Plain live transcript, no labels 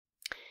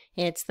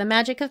It's the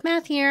magic of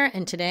math here,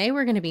 and today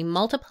we're going to be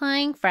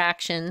multiplying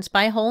fractions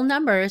by whole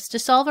numbers to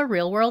solve a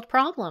real-world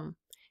problem.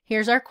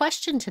 Here's our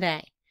question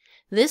today.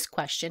 This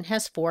question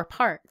has 4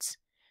 parts.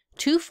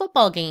 2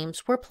 football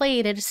games were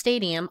played at a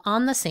stadium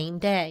on the same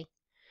day.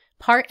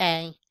 Part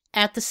A.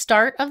 At the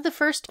start of the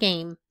first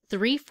game,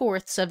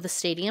 3/4 of the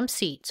stadium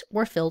seats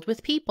were filled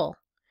with people.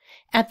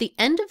 At the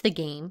end of the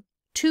game,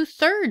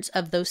 2/3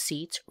 of those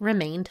seats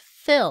remained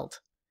filled.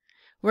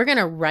 We're going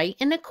to write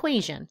an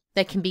equation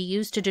that can be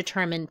used to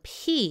determine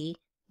P,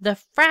 the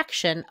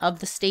fraction of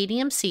the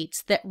stadium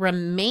seats that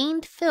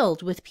remained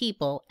filled with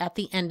people at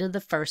the end of the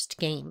first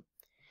game.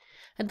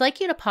 I'd like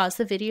you to pause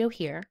the video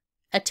here,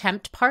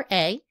 attempt part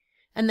A,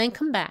 and then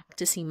come back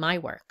to see my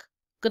work.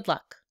 Good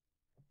luck.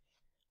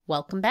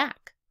 Welcome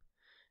back.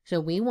 So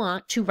we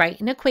want to write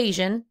an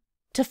equation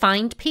to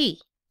find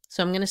P.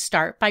 So I'm going to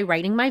start by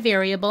writing my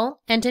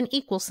variable and an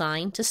equal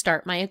sign to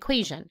start my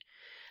equation.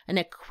 An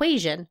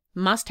equation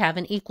must have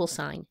an equal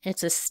sign.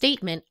 It's a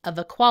statement of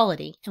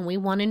equality, and we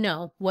want to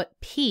know what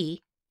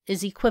P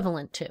is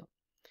equivalent to.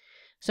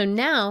 So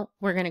now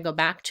we're going to go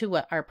back to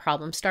what our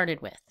problem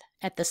started with.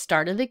 At the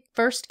start of the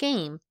first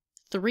game,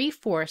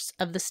 3/4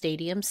 of the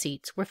stadium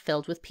seats were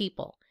filled with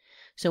people.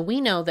 So we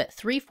know that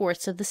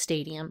 3/4 of the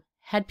stadium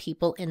had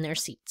people in their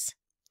seats.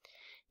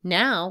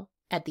 Now,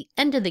 at the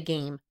end of the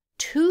game,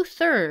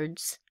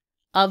 2/3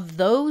 of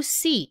those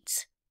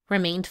seats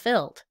remained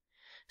filled.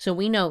 So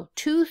we know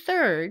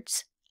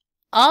 2/3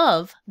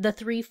 of the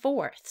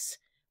 3/4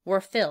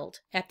 were filled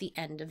at the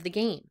end of the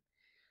game.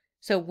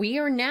 So we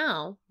are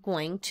now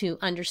going to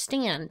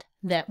understand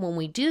that when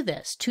we do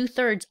this,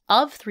 2/3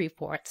 of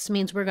 3/4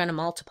 means we're going to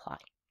multiply.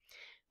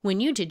 When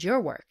you did your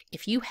work,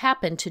 if you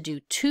happen to do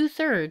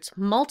 2/3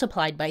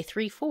 multiplied by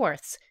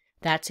 3/4,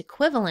 that's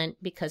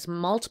equivalent because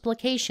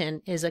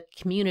multiplication is a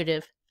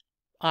commutative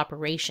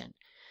operation.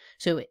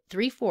 So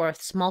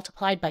 3/4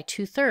 multiplied by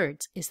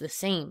 2/3 is the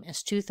same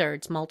as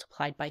 2/3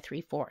 multiplied by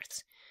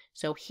 3/4.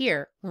 So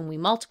here, when we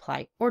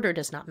multiply, order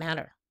does not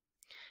matter.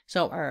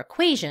 So our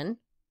equation,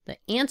 the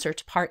answer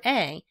to part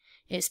A,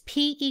 is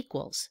P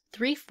equals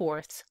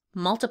 3/4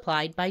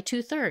 multiplied by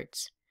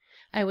 2/3.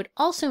 I would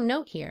also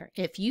note here,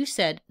 if you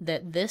said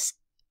that this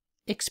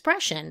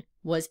expression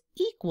was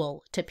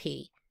equal to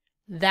P,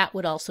 that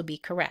would also be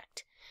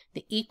correct.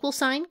 The equal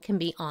sign can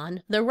be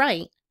on the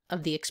right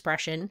of the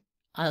expression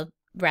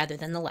rather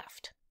than the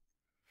left.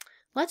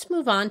 Let's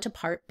move on to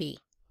part B.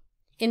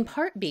 In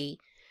part B,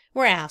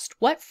 we're asked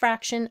what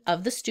fraction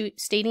of the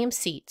stadium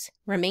seats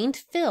remained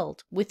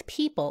filled with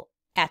people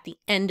at the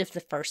end of the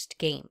first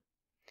game.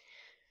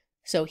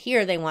 So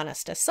here they want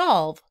us to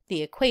solve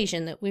the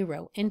equation that we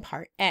wrote in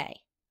part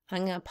A.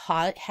 I'm going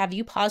to have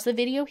you pause the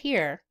video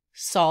here,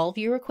 solve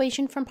your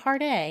equation from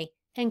part A,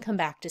 and come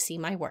back to see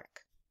my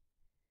work.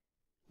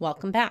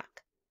 Welcome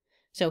back.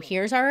 So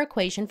here's our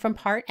equation from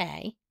part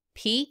A.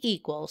 P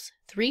equals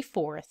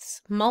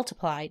 3/4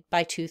 multiplied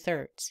by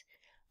 2/3.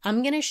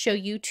 I'm going to show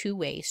you 2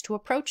 ways to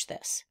approach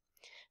this.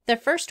 The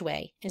first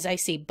way is I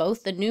see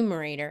both the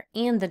numerator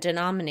and the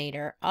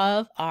denominator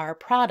of our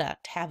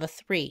product have a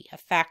 3, a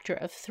factor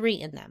of 3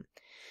 in them.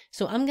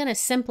 So I'm going to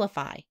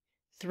simplify.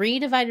 3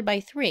 divided by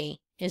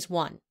 3 is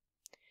 1.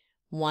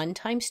 1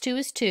 times 2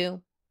 is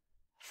 2.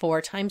 4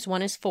 times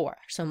 1 is 4.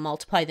 So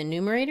multiply the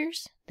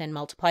numerators, then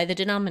multiply the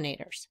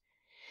denominators.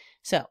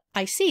 So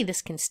I see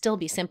this can still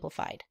be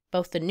simplified.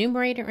 Both the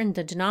numerator and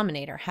the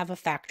denominator have a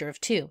factor of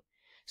 2.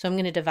 So I'm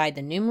going to divide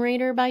the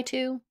numerator by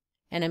 2,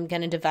 and I'm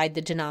going to divide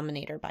the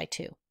denominator by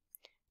 2.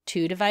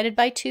 2 divided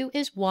by 2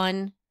 is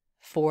 1.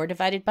 4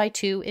 divided by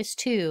 2 is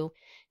 2,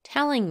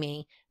 telling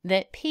me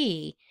that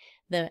P,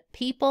 the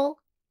people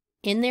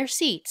in their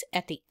seats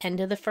at the end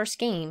of the first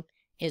game,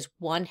 is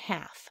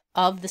 1/2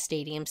 of the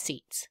stadium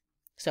seats.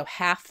 So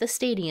half the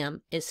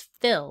stadium is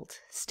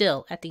filled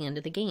still at the end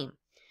of the game.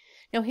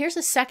 Now here's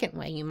a second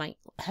way you might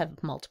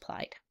have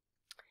multiplied.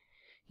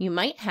 You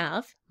might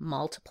have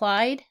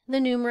multiplied the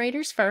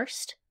numerators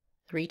first.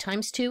 3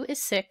 times 2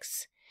 is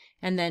 6.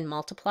 And then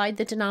multiplied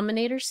the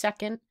denominators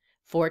second.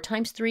 4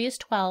 times 3 is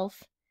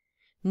 12.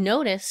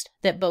 Notice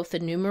that both the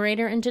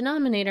numerator and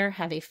denominator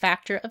have a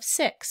factor of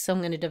 6. So I'm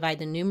going to divide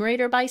the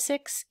numerator by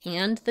 6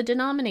 and the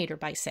denominator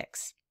by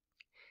 6.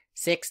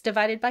 6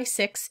 divided by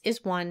 6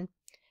 is 1.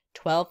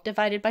 12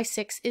 divided by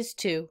 6 is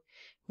 2.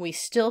 We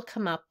still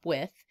come up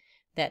with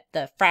that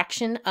the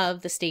fraction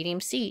of the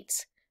stadium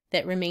seats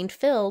that remained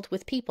filled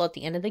with people at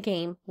the end of the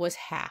game was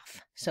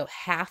half. So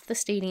half the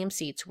stadium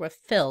seats were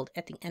filled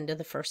at the end of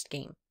the first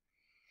game.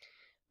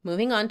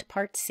 Moving on to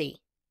part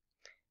C.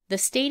 The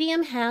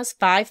stadium has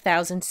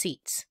 5,000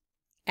 seats.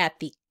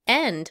 At the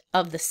end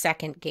of the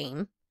second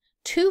game,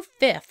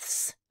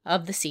 2/5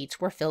 of the seats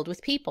were filled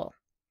with people.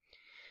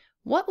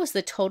 What was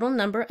the total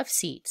number of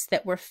seats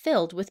that were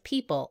filled with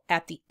people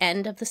at the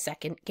end of the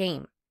second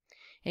game?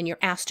 And you're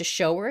asked to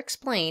show or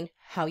explain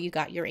how you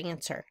got your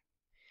answer.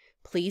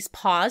 Please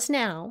pause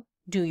now,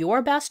 do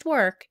your best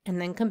work,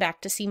 and then come back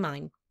to see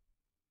mine.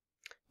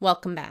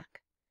 Welcome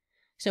back.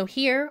 So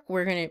here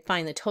we're going to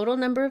find the total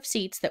number of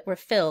seats that were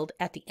filled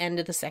at the end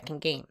of the second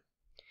game.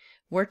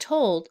 we're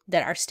told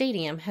that our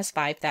stadium has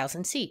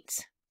 5,000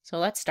 seats. So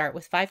let's start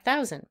with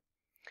 5,000.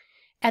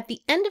 At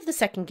the end of the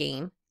second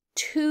game,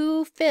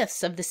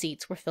 2/5 of the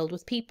seats were filled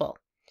with people.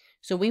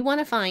 So we want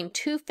to find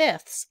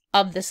 2/5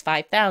 of this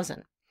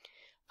 5,000.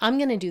 I'm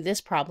going to do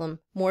this problem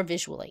more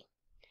visually.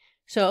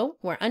 So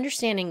we're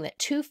understanding that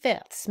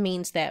 2/5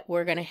 means that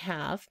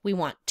we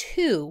want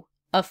 2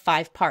 of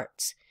 5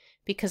 parts,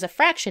 because a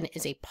fraction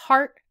is a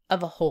part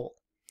of a whole.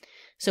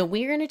 So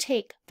we're going to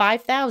take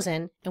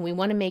 5,000 and we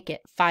want to make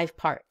it 5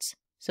 parts.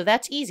 So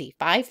that's easy.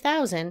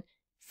 5,000,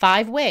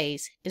 5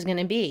 ways is going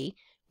to be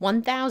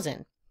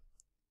 1,000.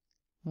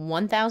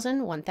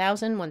 1,000,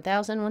 1,000,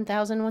 1,000,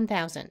 1,000,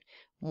 1,000.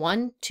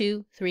 1,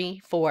 2, 3,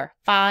 4,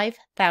 5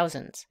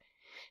 thousands.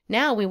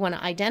 Now we want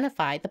to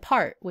identify the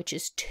part, which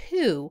is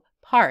 2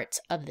 parts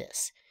of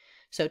this.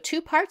 So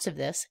 2 parts of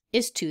this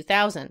is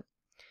 2,000.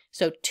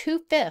 So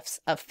 2/5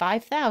 of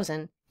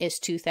 5,000 is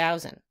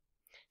 2,000.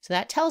 So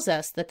that tells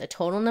us that the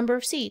total number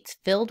of seats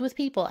filled with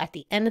people at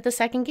the end of the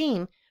second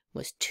game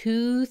was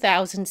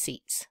 2,000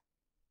 seats.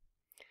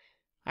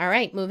 All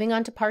right, moving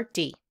on to part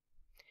D.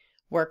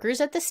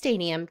 Workers at the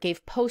stadium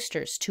gave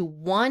posters to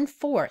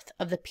 1/4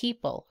 of the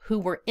people who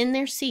were in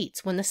their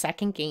seats when the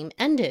second game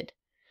ended.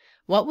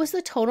 What was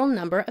the total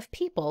number of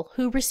people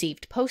who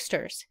received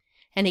posters?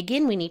 And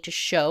again, we need to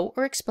show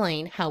or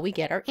explain how we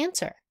get our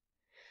answer.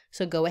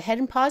 So go ahead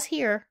and pause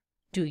here,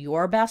 do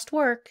your best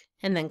work,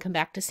 and then come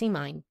back to see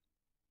mine.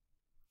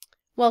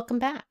 Welcome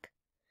back.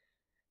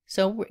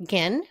 So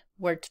again,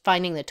 we're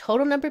finding the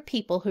total number of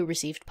people who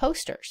received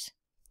posters.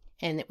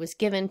 And it was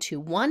given to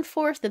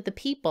 1/4 of the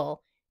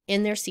people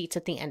in their seats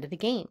at the end of the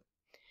game.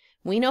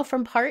 We know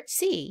from part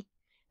C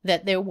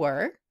that there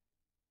were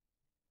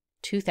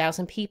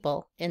 2,000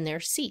 people in their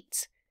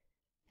seats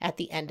at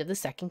the end of the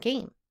second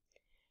game.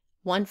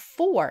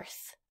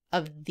 1/4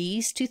 of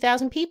these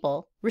 2,000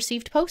 people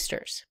received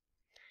posters.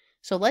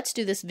 So let's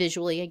do this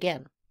visually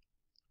again.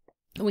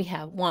 We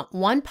want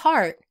 1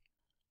 part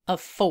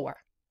of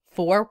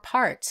 4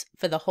 parts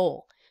for the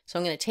whole. So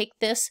I'm going to take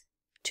this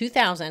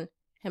 2,000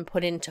 and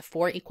put it into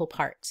 4 equal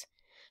parts.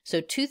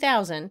 So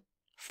 2,000,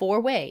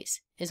 4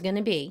 ways is going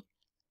to be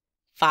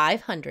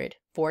 500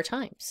 4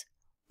 times.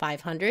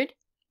 500,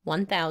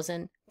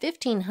 1,000,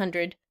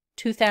 1,500,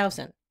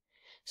 2,000.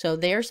 So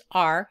there's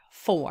our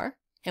 4,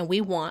 and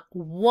we want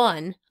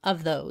 1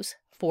 of those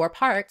 4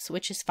 parts,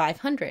 which is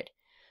 500.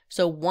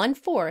 So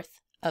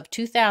 1/4 of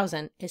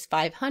 2,000 is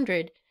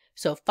 500.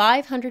 So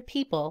 500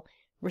 people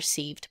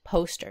received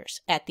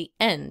posters at the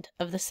end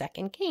of the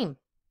second game.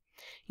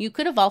 You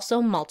could have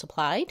also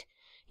multiplied.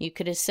 You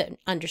could have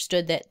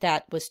understood that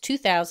that was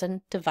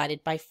 2,000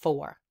 divided by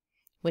 4,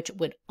 which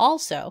would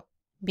also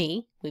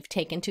be, we've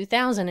taken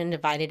 2,000 and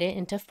divided it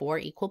into 4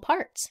 equal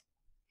parts.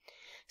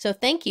 So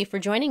thank you for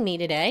joining me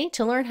today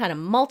to learn how to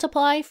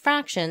multiply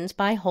fractions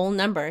by whole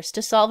numbers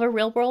to solve a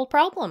real-world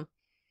problem.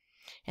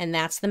 And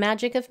that's the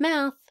magic of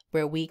math,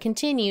 where we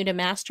continue to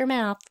master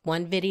math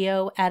one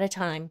video at a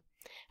time.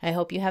 I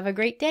hope you have a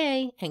great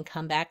day and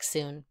come back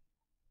soon.